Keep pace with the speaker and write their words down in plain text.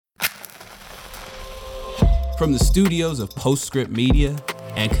from the studios of Postscript Media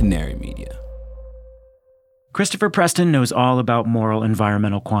and Canary Media. Christopher Preston knows all about moral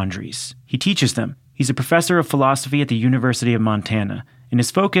environmental quandaries. He teaches them. He's a professor of philosophy at the University of Montana, and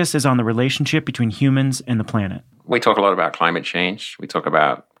his focus is on the relationship between humans and the planet. We talk a lot about climate change. We talk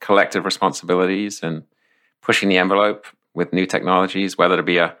about collective responsibilities and pushing the envelope with new technologies, whether to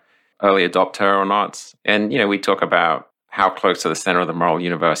be an early adopter or not. And, we talk about how close to the center of the moral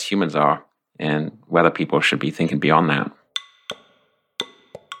universe humans are and whether people should be thinking beyond that.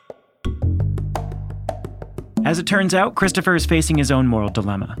 As it turns out, Christopher is facing his own moral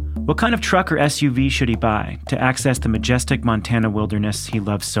dilemma. What kind of truck or SUV should he buy to access the majestic Montana wilderness he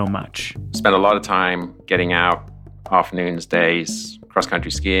loves so much? Spend a lot of time getting out, afternoons, days,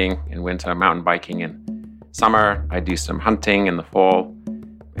 cross-country skiing in winter, mountain biking in summer. I do some hunting in the fall.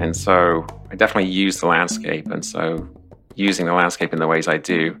 And so I definitely use the landscape. And so using the landscape in the ways I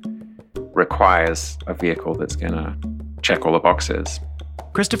do requires a vehicle that's going to check all the boxes.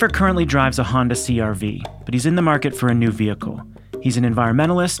 Christopher currently drives a Honda CR-V, but he's in the market for a new vehicle. He's an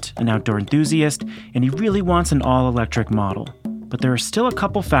environmentalist, an outdoor enthusiast, and he really wants an all-electric model. But there are still a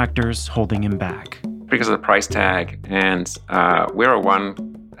couple factors holding him back. Because of the price tag, and we're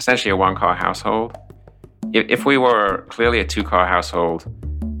essentially a one-car household. If we were clearly a two-car household,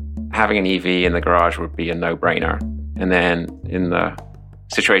 having an EV in the garage would be a no-brainer. And then in the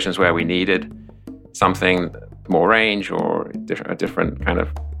situations where we needed something more range or a different kind of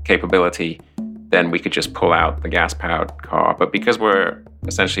capability, then we could just pull out the gas-powered car. But because we're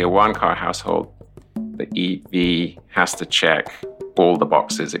essentially a one-car household, the EV has to check all the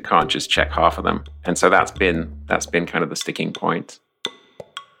boxes. It can't just check half of them. And so that's been kind of the sticking point.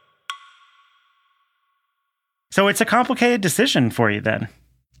 So it's a complicated decision for you then.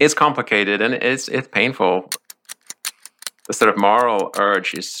 It's complicated and it's painful. The sort of moral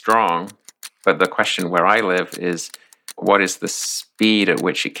urge is strong, but the question where I live is, what is the speed at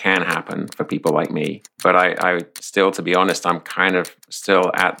which it can happen for people like me? But I still, to be honest, I'm kind of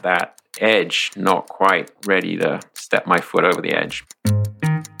still at that edge, not quite ready to step my foot over the edge.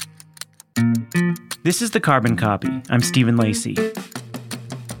 This is The Carbon Copy. I'm Stephen Lacey.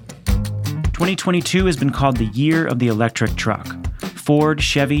 2022 has been called the year of the electric truck. Ford,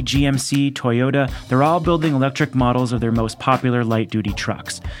 Chevy, GMC, Toyota, they're all building electric models of their most popular light-duty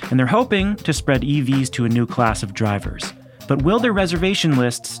trucks, and they're hoping to spread EVs to a new class of drivers. But will their reservation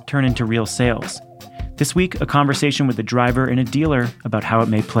lists turn into real sales? This week, a conversation with a driver and a dealer about how it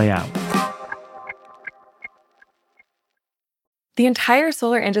may play out. The entire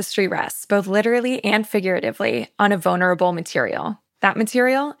solar industry rests, both literally and figuratively, on a vulnerable material. That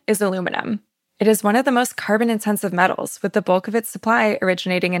material is aluminum. It is one of the most carbon-intensive metals, with the bulk of its supply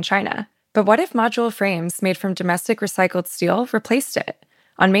originating in China. But what if module frames made from domestic recycled steel replaced it?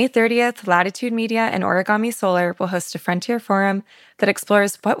 On May 30th, Latitude Media and Origami Solar will host a Frontier Forum that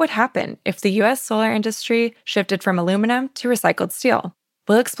explores what would happen if the U.S. solar industry shifted from aluminum to recycled steel.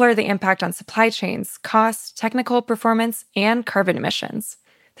 We'll explore the impact on supply chains, cost, technical performance, and carbon emissions.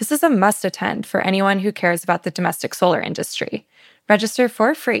 This is a must-attend for anyone who cares about the domestic solar industry. Register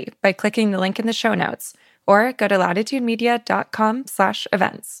for free by clicking the link in the show notes or go to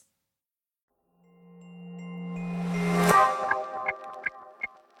latitudemedia.com/events.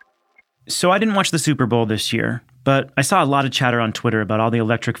 So I didn't watch the Super Bowl this year, but I saw a lot of chatter on Twitter about all the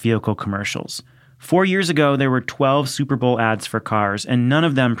electric vehicle commercials. 4 years ago, there were 12 Super Bowl ads for cars, and none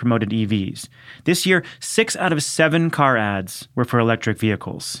of them promoted EVs. This year, 6 out of 7 car ads were for electric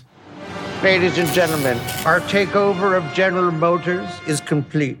vehicles. Ladies and gentlemen, our takeover of General Motors is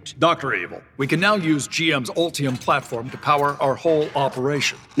complete. Dr. Evil, we can now use GM's Ultium platform to power our whole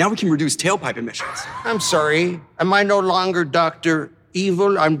operation. Now we can reduce tailpipe emissions. I'm sorry, am I no longer Dr.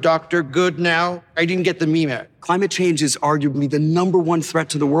 Evil? I'm Dr. Good now? I didn't get the meme. Climate change is arguably the #1 threat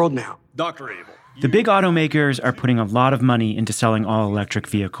to the world now. Dr. Evil. The big automakers are putting a lot of money into selling all-electric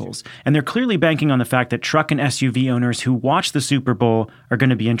vehicles, and they're clearly banking on the fact that truck and SUV owners who watch the Super Bowl are going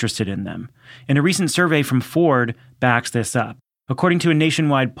to be interested in them. And a recent survey from Ford backs this up. According to a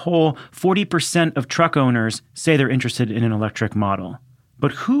nationwide poll, 40% of truck owners say they're interested in an electric model.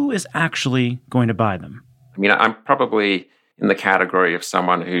 But who is actually going to buy them? I mean, I'm probably in the category of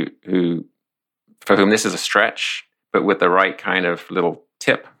someone who for whom this is a stretch, but with the right kind of little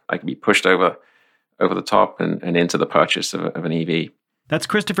tip, I can be pushed over the top and into the purchase of an EV. That's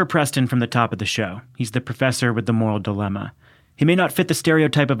Christopher Preston from the top of the show. He's the professor with the moral dilemma. He may not fit the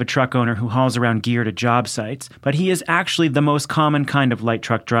stereotype of a truck owner who hauls around gear to job sites, but he is actually the most common kind of light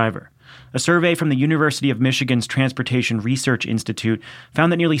truck driver. A survey from the University of Michigan's Transportation Research Institute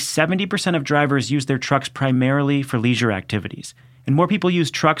found that nearly 70% of drivers use their trucks primarily for leisure activities, and more people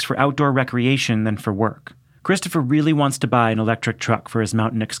use trucks for outdoor recreation than for work. Christopher really wants to buy an electric truck for his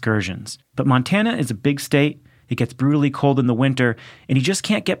mountain excursions. But Montana is a big state, it gets brutally cold in the winter, and he just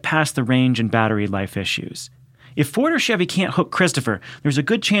can't get past the range and battery life issues. If Ford or Chevy can't hook Christopher, there's a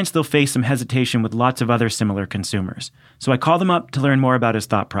good chance they'll face some hesitation with lots of other similar consumers. So I called him up to learn more about his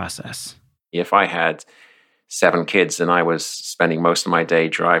thought process. If I had 7 kids and I was spending most of my day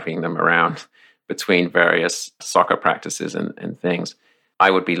driving them around between various soccer practices and things,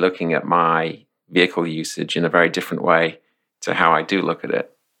 I would be looking at my vehicle usage in a very different way to how I do look at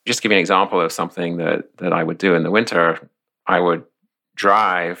it. Just give you an example of something that I would do in the winter. I would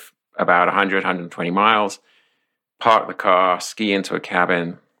drive about 100, 120 miles, park the car, ski into a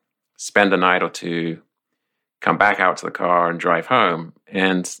cabin, spend a night or two, come back out to the car and drive home.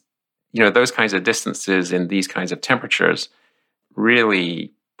 And, those kinds of distances in these kinds of temperatures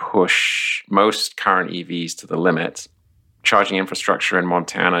really push most current EVs to the limit. Charging infrastructure in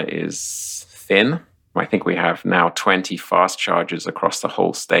Montana is thin. I think we have now 20 fast chargers across the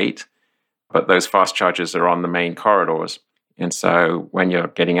whole state, but those fast chargers are on the main corridors. And so when you're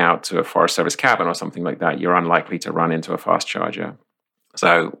getting out to a Forest Service cabin or something like that, you're unlikely to run into a fast charger.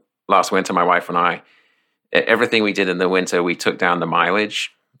 So last winter, my wife and I, everything we did in the winter, we took down the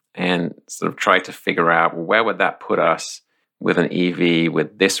mileage and sort of tried to figure out, well, where would that put us with an EV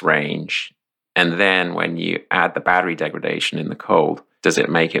with this range? And then when you add the battery degradation in the cold, does it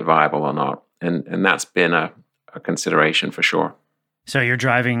make it viable or not? And that's been a consideration for sure. So you're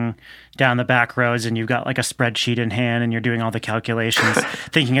driving down the back roads and you've got like a spreadsheet in hand and you're doing all the calculations,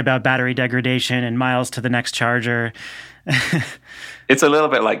 thinking about battery degradation and miles to the next charger. It's a little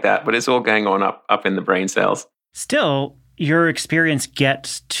bit like that, but it's all going on up in the brain cells. Still, your experience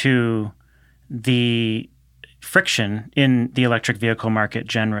gets to the friction in the electric vehicle market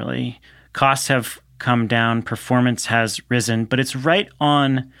generally. Costs have come down, performance has risen, but it's right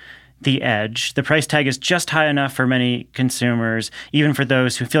on the edge. The price tag is just high enough for many consumers, even for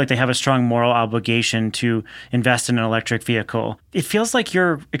those who feel like they have a strong moral obligation to invest in an electric vehicle. It feels like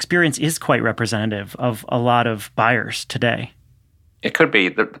your experience is quite representative of a lot of buyers today. It could be.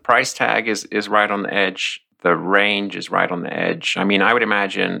 The price tag is right on the edge. The range is right on the edge. I mean, I would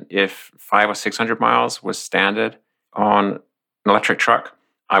imagine if 500 or 600 miles was standard on an electric truck,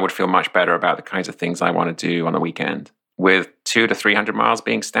 I would feel much better about the kinds of things I want to do on the weekend. With 200 to 300 miles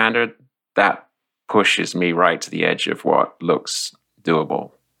being standard, that pushes me right to the edge of what looks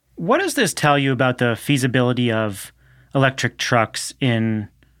doable. What does this tell you about the feasibility of electric trucks in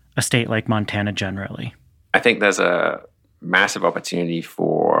a state like Montana generally? I think there's a massive opportunity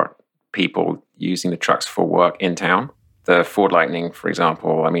for people using the trucks for work in town. The Ford Lightning, for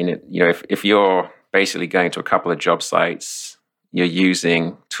example, I mean, if you're basically going to a couple of job sites, you're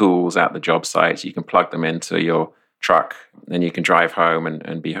using tools at the job sites, you can plug them into your truck, then you can drive home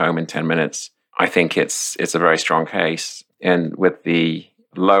and be home in 10 minutes. I think it's a very strong case. And with the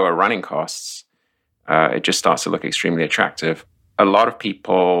lower running costs, it just starts to look extremely attractive. A lot of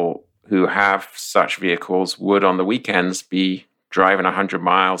people who have such vehicles would on the weekends be driving 100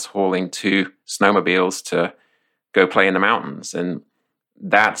 miles, hauling 2 snowmobiles to go play in the mountains. And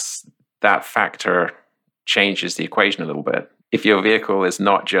that factor changes the equation a little bit. If your vehicle is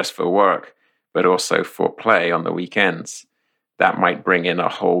not just for work, but also for play on the weekends, that might bring in a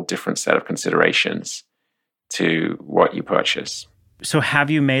whole different set of considerations to what you purchase. So have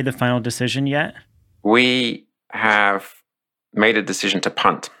you made the final decision yet? We have made a decision to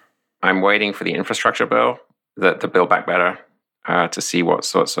punt. I'm waiting for the infrastructure bill, the Build Back Better, to see what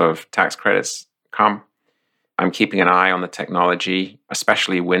sorts of tax credits come. I'm keeping an eye on the technology,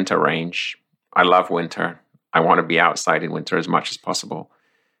 especially winter range. I love winter. I want to be outside in winter as much as possible.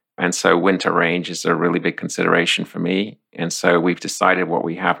 And so winter range is a really big consideration for me. And so we've decided what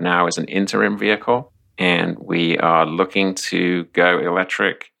we have now is an interim vehicle. And we are looking to go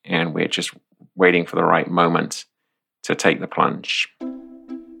electric. And we're just waiting for the right moment to take the plunge.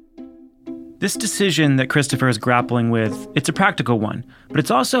 This decision that Christopher is grappling with, it's a practical one, but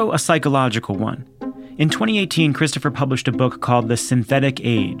it's also a psychological one. In 2018, Christopher published a book called The Synthetic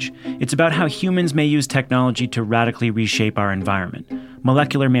Age. It's about how humans may use technology to radically reshape our environment.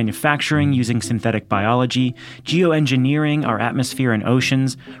 Molecular manufacturing using synthetic biology, geoengineering our atmosphere and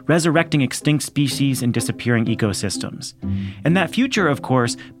oceans, resurrecting extinct species and disappearing ecosystems. And that future, of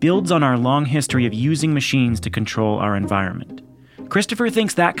course, builds on our long history of using machines to control our environment. Christopher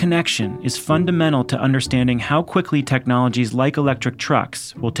thinks that connection is fundamental to understanding how quickly technologies like electric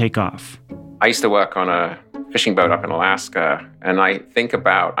trucks will take off. I used to work on a fishing boat up in Alaska, and I think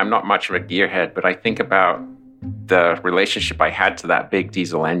about, I'm not much of a gearhead, but I think about the relationship I had to that big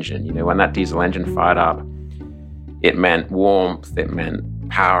diesel engine. You know, when that diesel engine fired up, it meant warmth, it meant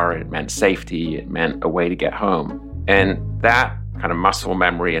power, it meant safety, it meant a way to get home. And that kind of muscle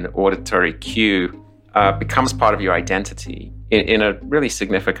memory and auditory cue becomes part of your identity in a really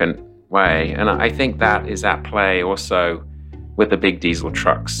significant way. And I think that is at play also with the big diesel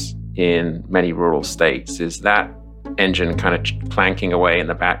trucks in many rural states, is that engine kind of clanking away in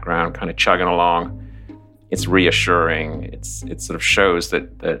the background, kind of chugging along. It's reassuring. It sort of shows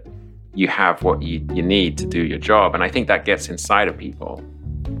that you have what you need to do your job. And I think that gets inside of people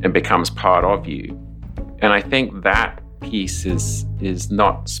and becomes part of you. And I think that piece is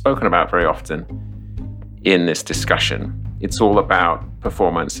not spoken about very often in this discussion. It's all about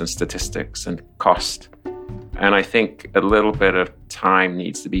performance and statistics and cost. And I think a little bit of time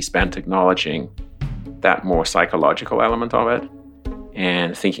needs to be spent acknowledging that more psychological element of it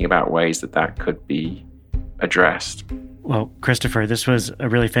and thinking about ways that could be addressed. Well, Christopher, this was a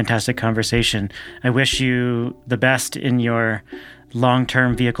really fantastic conversation. I wish you the best in your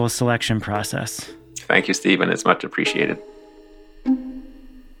long-term vehicle selection process. Thank you, Stephen. It's much appreciated.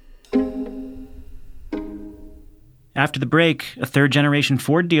 After the break, a third-generation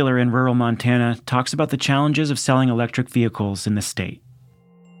Ford dealer in rural Montana talks about the challenges of selling electric vehicles in the state.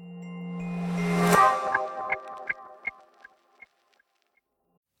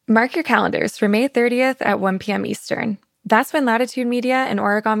 Mark your calendars for May 30th at 1 p.m. Eastern. That's when Latitude Media and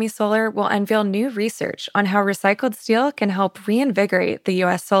Origami Solar will unveil new research on how recycled steel can help reinvigorate the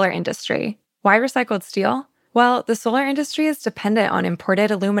U.S. solar industry. Why recycled steel? Well, the solar industry is dependent on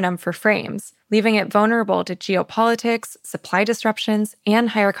imported aluminum for frames, leaving it vulnerable to geopolitics, supply disruptions, and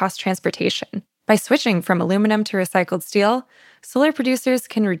higher-cost transportation. By switching from aluminum to recycled steel, solar producers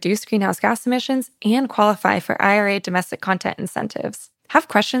can reduce greenhouse gas emissions and qualify for IRA domestic content incentives. Have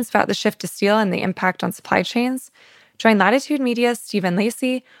questions about the shift to steel and the impact on supply chains? Join Latitude Media's Stephen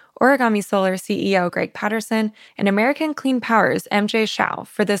Lacey, Origami Solar CEO Greg Patterson, and American Clean Power's MJ Shao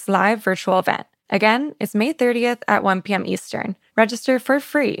for this live virtual event. Again, it's May 30th at 1 p.m. Eastern. Register for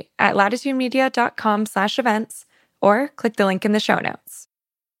free at latitudemedia.com/events or click the link in the show notes.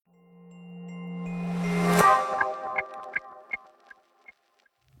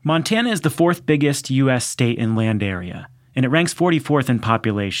 Montana is the fourth biggest U.S. state in land area, and it ranks 44th in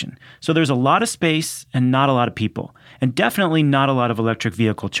population. So there's a lot of space and not a lot of people, and definitely not a lot of electric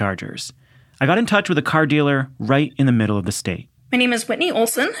vehicle chargers. I got in touch with a car dealer right in the middle of the state. My name is Whitney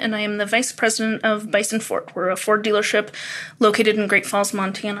Olson, and I am the vice president of Bison Ford. We're a Ford dealership located in Great Falls,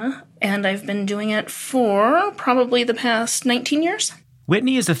 Montana, and I've been doing it for probably the past 19 years.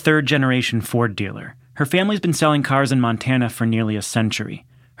 Whitney is a third-generation Ford dealer. Her family's been selling cars in Montana for nearly a century.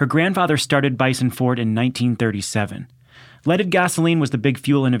 Her grandfather started Bison Ford in 1937. Leaded gasoline was the big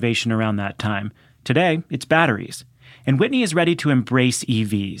fuel innovation around that time. Today, it's batteries. And Whitney is ready to embrace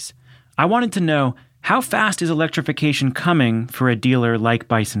EVs. I wanted to know, how fast is electrification coming for a dealer like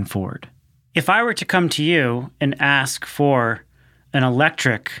Bison Ford? If I were to come to you and ask for an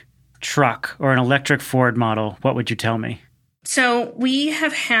electric truck or an electric Ford model, what would you tell me? So we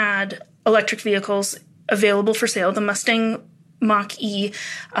have had electric vehicles available for sale. The Mustang Mach-E,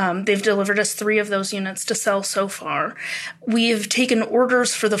 they've delivered us 3 of those units to sell so far. We've taken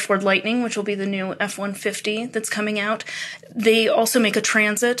orders for the Ford Lightning, which will be the new F-150 that's coming out. They also make a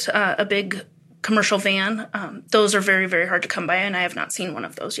Transit, a big commercial van. Those are very, very hard to come by, and I have not seen one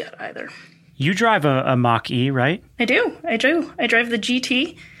of those yet either. You drive a Mach-E, right? I do. I drive the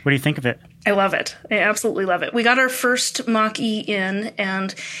GT. What do you think of it? I love it. I absolutely love it. We got our first Mach-E in,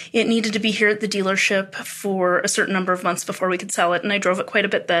 and it needed to be here at the dealership for a certain number of months before we could sell it, and I drove it quite a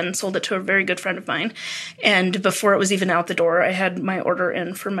bit then, sold it to a very good friend of mine. And before it was even out the door, I had my order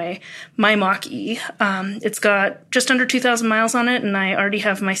in for my Mach-E. It's got just under 2,000 miles on it, and I already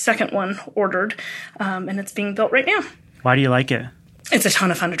have my second one ordered, and it's being built right now. Why do you like it? It's a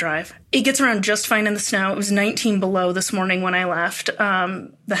ton of fun to drive. It gets around just fine in the snow. It was 19 below this morning when I left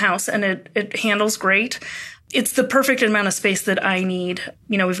the house, and it handles great. It's the perfect amount of space that I need.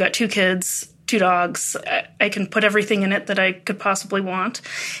 You know, we've got 2 kids, 2 dogs. I can put everything in it that I could possibly want.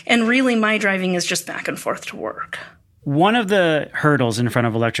 And really, my driving is just back and forth to work. One of the hurdles in front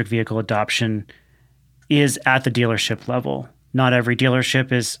of electric vehicle adoption is at the dealership level. Not every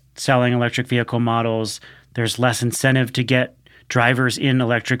dealership is selling electric vehicle models. There's less incentive to get drivers in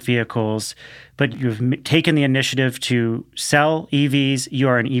electric vehicles, but you've taken the initiative to sell EVs. You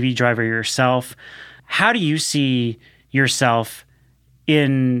are an EV driver yourself. How do you see yourself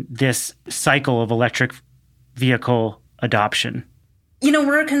in this cycle of electric vehicle adoption? You know,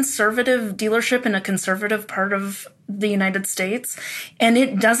 we're a conservative dealership in a conservative part of the United States, and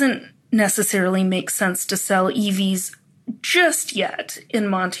it doesn't necessarily make sense to sell EVs just yet in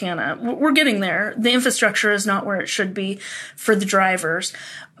Montana. We're getting there. The infrastructure is not where it should be for the drivers.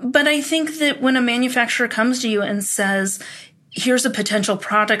 But I think that when a manufacturer comes to you and says, here's a potential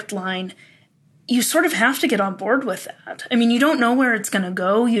product line, you sort of have to get on board with that. I mean, you don't know where it's going to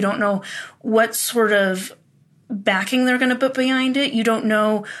go. You don't know what sort of backing they're going to put behind it. You don't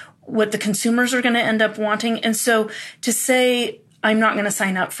know what the consumers are going to end up wanting. And so to say, I'm not going to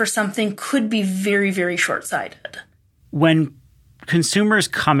sign up for something could be very, very short-sighted. When consumers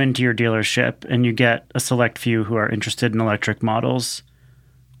come into your dealership and you get a select few who are interested in electric models,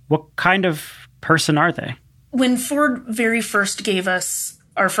 what kind of person are they? When Ford very first gave us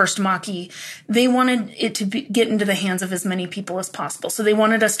our first Mach-E, they wanted it to get into the hands of as many people as possible. So they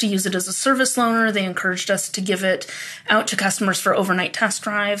wanted us to use it as a service loaner. They encouraged us to give it out to customers for overnight test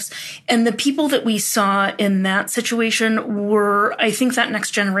drives. And the people that we saw in that situation were, I think, that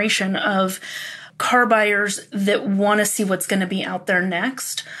next generation of car buyers that want to see what's going to be out there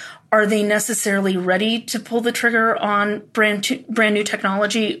next. Are they necessarily ready to pull the trigger on brand new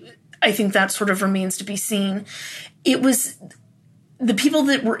technology? I think that sort of remains to be seen. It was the people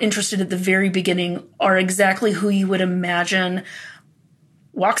that were interested at the very beginning are exactly who you would imagine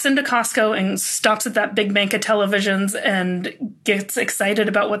walks into Costco and stops at that big bank of televisions and gets excited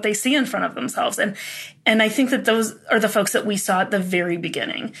about what they see in front of themselves. And I think that those are the folks that we saw at the very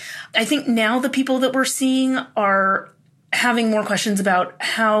beginning. I think now the people that we're seeing are having more questions about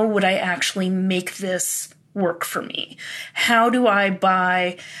how would I actually make this work for me? How do I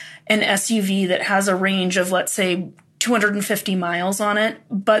buy an SUV that has a range of, let's say, 250 miles on it,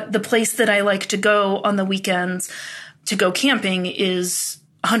 but the place that I like to go on the weekends to go camping is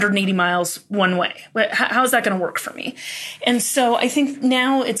 180 miles one way. How's that going to work for me? And so I think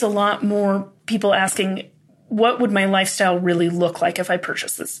now it's a lot more people asking, what would my lifestyle really look like if I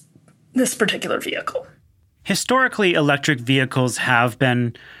purchased this particular vehicle? Historically, electric vehicles have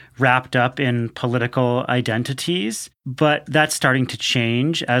been wrapped up in political identities, but that's starting to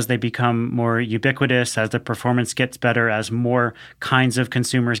change as they become more ubiquitous, as the performance gets better, as more kinds of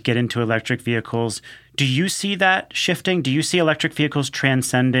consumers get into electric vehicles. Do you see that shifting? Do you see electric vehicles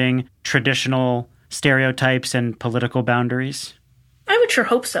transcending traditional stereotypes and political boundaries? I would sure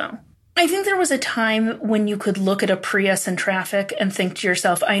hope so. I think there was a time when you could look at a Prius in traffic and think to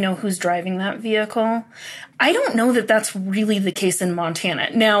yourself, I know who's driving that vehicle. I don't know that that's really the case in Montana.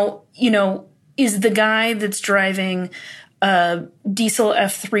 Now, is the guy that's driving a diesel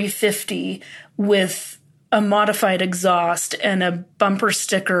F-350 with a modified exhaust and a bumper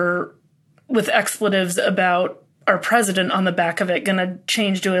sticker with expletives about our president on the back of it going to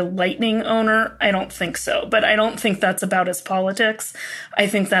change to a Lightning owner? I don't think so. But I don't think that's about his politics. I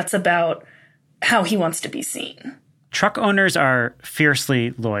think that's about how he wants to be seen. Truck owners are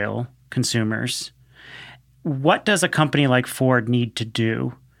fiercely loyal consumers. What does a company like Ford need to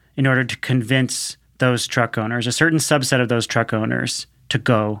do in order to convince those truck owners, a certain subset of those truck owners, to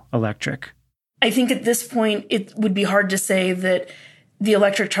go electric? I think at this point, it would be hard to say that the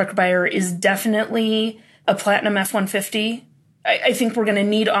electric truck buyer is definitely a Platinum F-150. I think we're going to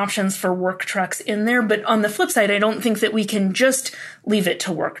need options for work trucks in there. But on the flip side, I don't think that we can just leave it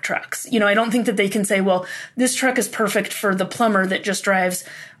to work trucks. I don't think that they can say, well, this truck is perfect for the plumber that just drives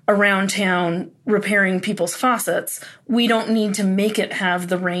around town repairing people's faucets. We don't need to make it have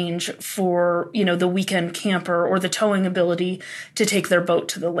the range for, the weekend camper or the towing ability to take their boat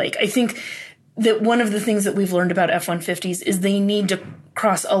to the lake. I think that one of the things that we've learned about F-150s is they need to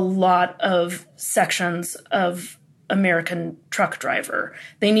cross a lot of sections of American truck driver.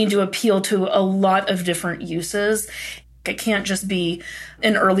 They need to appeal to a lot of different uses. It can't just be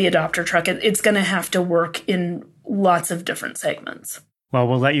an early adopter truck. It's going to have to work in lots of different segments. Well,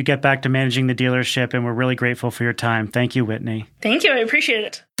 we'll let you get back to managing the dealership, and we're really grateful for your time. Thank you, Whitney. Thank you. I appreciate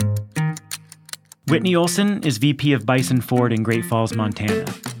it. Whitney Olson is VP of Bison Ford in Great Falls, Montana.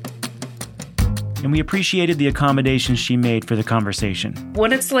 And we appreciated the accommodations she made for the conversation.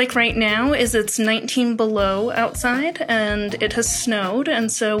 What it's like right now is it's 19 below outside, and it has snowed,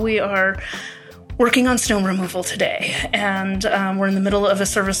 and so we are working on snow removal today. And we're in the middle of a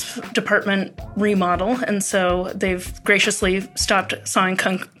service department remodel, and so they've graciously stopped sawing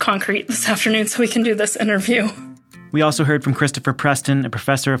concrete this afternoon so we can do this interview. We also heard from Christopher Preston, a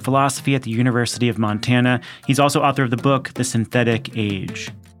professor of philosophy at the University of Montana. He's also author of the book, The Synthetic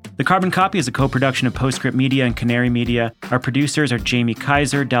Age. The Carbon Copy is a co-production of Postscript Media and Canary Media. Our producers are Jamie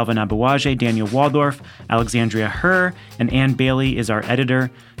Kaiser, Dalvin Abuwaje, Daniel Waldorf, Alexandria Herr, and Ann Bailey is our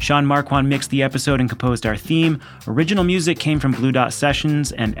editor. Sean Marquand mixed the episode and composed our theme. Original music came from Blue Dot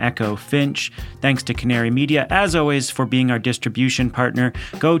Sessions and Echo Finch. Thanks to Canary Media, as always, for being our distribution partner.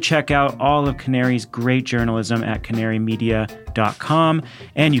 Go check out all of Canary's great journalism at canarymedia.com,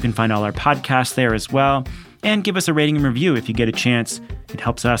 and you can find all our podcasts there as well. And give us a rating and review if you get a chance. It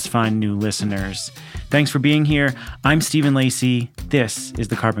helps us find new listeners. Thanks for being here. I'm Stephen Lacey. This is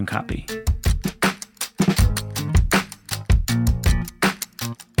The Carbon Copy.